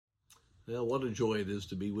Well, what a joy it is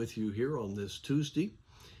to be with you here on this Tuesday.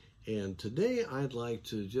 And today I'd like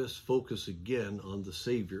to just focus again on the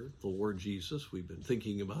Savior, the Lord Jesus. We've been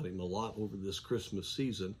thinking about him a lot over this Christmas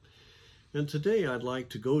season. And today I'd like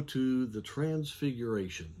to go to the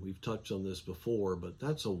Transfiguration. We've touched on this before, but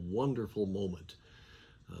that's a wonderful moment.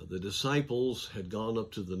 The disciples had gone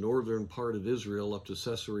up to the northern part of Israel, up to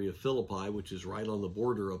Caesarea Philippi, which is right on the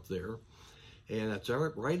border up there. And it's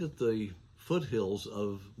right at the foothills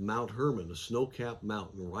of Mount Hermon, a snow-capped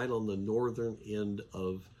mountain right on the northern end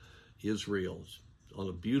of Israel. On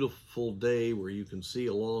a beautiful day where you can see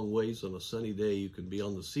a long ways, on a sunny day, you can be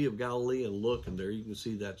on the Sea of Galilee and look, and there you can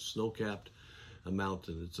see that snow-capped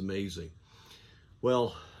mountain. It's amazing.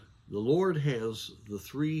 Well, the Lord has the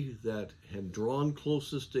three that had drawn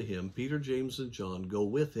closest to him, Peter, James, and John, go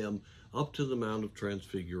with him up to the Mount of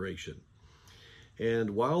Transfiguration.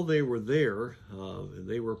 And while they were there,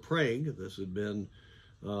 they were praying. This had been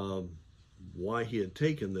why he had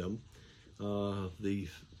taken them.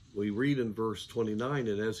 We read in verse 29,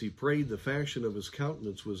 and as he prayed, the fashion of his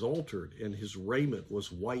countenance was altered, and his raiment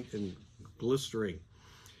was white and glistering.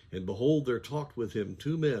 And behold, there talked with him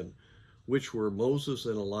two men, which were Moses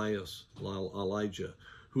and Elijah,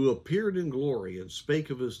 who appeared in glory and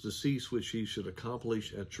spake of his decease, which he should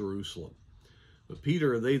accomplish at Jerusalem. But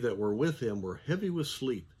Peter and they that were with him were heavy with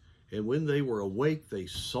sleep, and when they were awake, they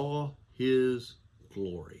saw his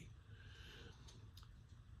glory.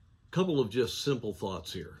 A couple of just simple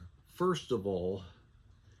thoughts here. First of all,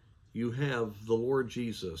 you have the Lord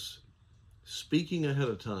Jesus speaking ahead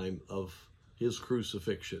of time of his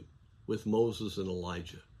crucifixion with Moses and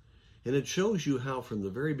Elijah. And it shows you how from the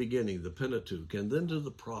very beginning, the Pentateuch, and then to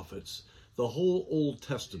the prophets, the whole Old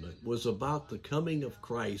Testament was about the coming of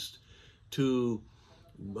Christ to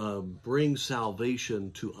bring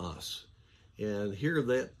salvation to us. And here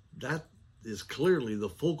that is clearly the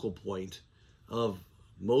focal point of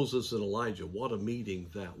Moses and Elijah. What a meeting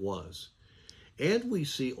that was. And we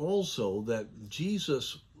see also that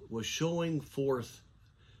Jesus was showing forth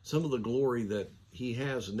some of the glory that he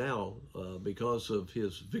has now because of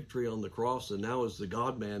his victory on the cross, and now as the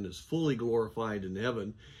God-man is fully glorified in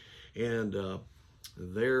heaven. And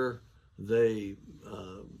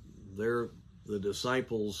the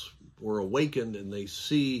disciples were awakened, and they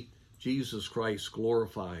see Jesus Christ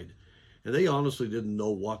glorified. And they honestly didn't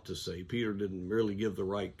know what to say. Peter didn't really give the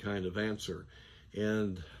right kind of answer.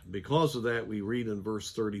 And because of that, we read in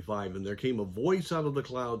verse 35, and there came a voice out of the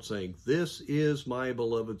cloud saying, "This is my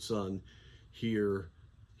beloved Son, hear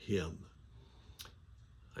him."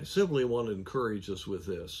 I simply want to encourage us with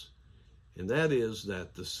this, and that is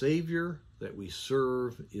that the Savior that we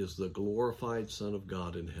serve is the glorified Son of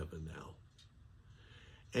God in heaven now.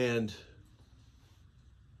 And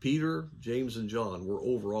Peter, James, and John were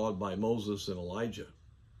overawed by Moses and Elijah.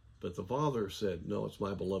 But the Father said, "No, it's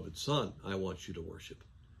my beloved Son I want you to worship."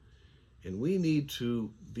 And we need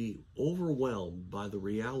to be overwhelmed by the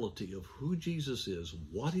reality of who Jesus is,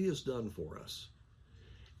 what he has done for us,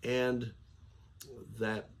 and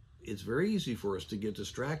that it's very easy for us to get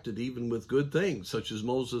distracted even with good things, such as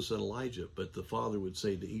Moses and Elijah. But the Father would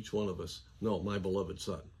say to each one of us, "No, my beloved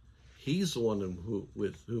Son. He's the one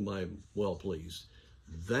with whom I'm well pleased."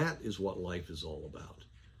 That is what life is all about.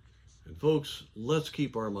 And folks, let's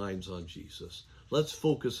keep our minds on Jesus. Let's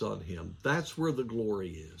focus on him. That's where the glory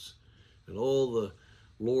is. And all the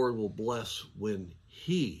Lord will bless when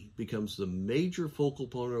he becomes the major focal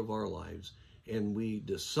point of our lives and we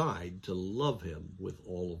decide to love him with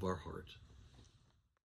all of our heart.